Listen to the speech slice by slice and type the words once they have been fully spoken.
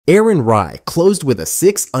Aaron Ryo closed with a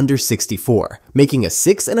 6 under 64, making a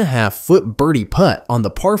 6.5-foot birdie putt on the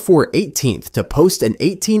par 4 18th to post an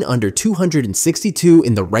 18 under 262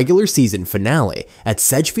 in the regular season finale at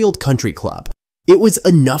Sedgefield Country Club. It was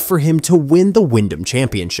enough for him to win the Wyndham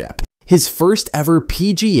Championship, his first ever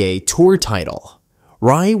PGA Tour title.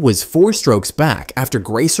 Ryo was 4 strokes back after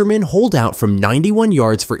Greyserman holed out from 91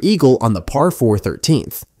 yards for eagle on the par 4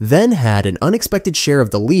 13th, then had an unexpected share of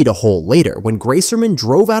the lead a hole later when Greyserman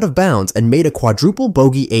drove out of bounds and made a quadruple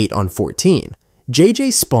bogey 8 on 14.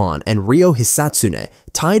 Spaun and Ryo Hisatsune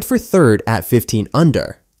tied for third at 15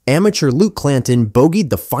 under. Amateur Luke Clanton bogeyed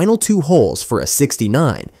the final 2 holes for a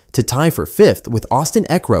 69 to tie for 5th with Austin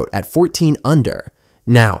Eckroat at 14 under.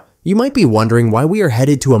 Now, you might be wondering why we are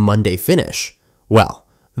headed to a Monday finish. Well,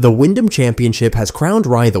 the Wyndham Championship has crowned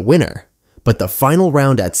Ryo the winner, but the final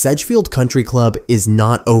round at Sedgefield Country Club is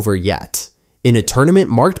not over yet. In a tournament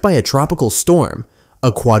marked by a tropical storm,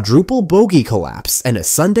 a quadruple bogey collapse, and a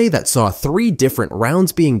Sunday that saw 3 different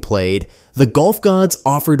rounds being played, the golf gods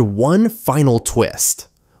offered one final twist.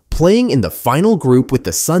 Playing in the final group with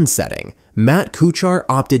the sun setting, Matt Kuchar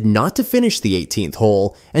opted not to finish the 18th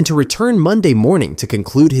hole and to return Monday morning to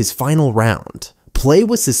conclude his final round. Play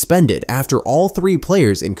was suspended after all 3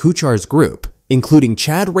 players in Kuchar's group, including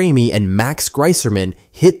Chad Ramey and Max Greyserman,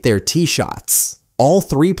 hit their tee shots. All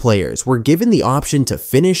 3 players were given the option to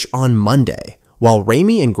finish on Monday. While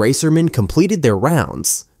Ramey and Greyserman completed their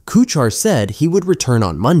rounds, Kuchar said he would return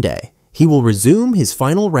on Monday. He will resume his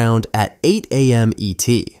final round at 8 a.m. ET.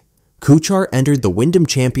 Kuchar entered the Wyndham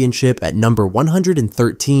Championship at number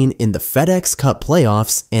 113 in the FedEx Cup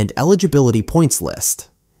playoffs and eligibility points list,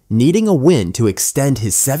 needing a win to extend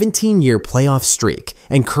his 17-year playoff streak,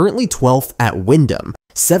 and currently 12th at Wyndham,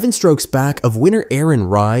 7 strokes back of winner Aaron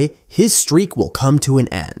Ryo. His streak will come to an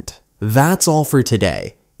end. That's all for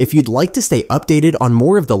today. If you'd like to stay updated on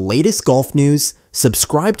more of the latest golf news,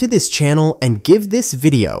 subscribe to this channel and give this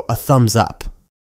video a thumbs up.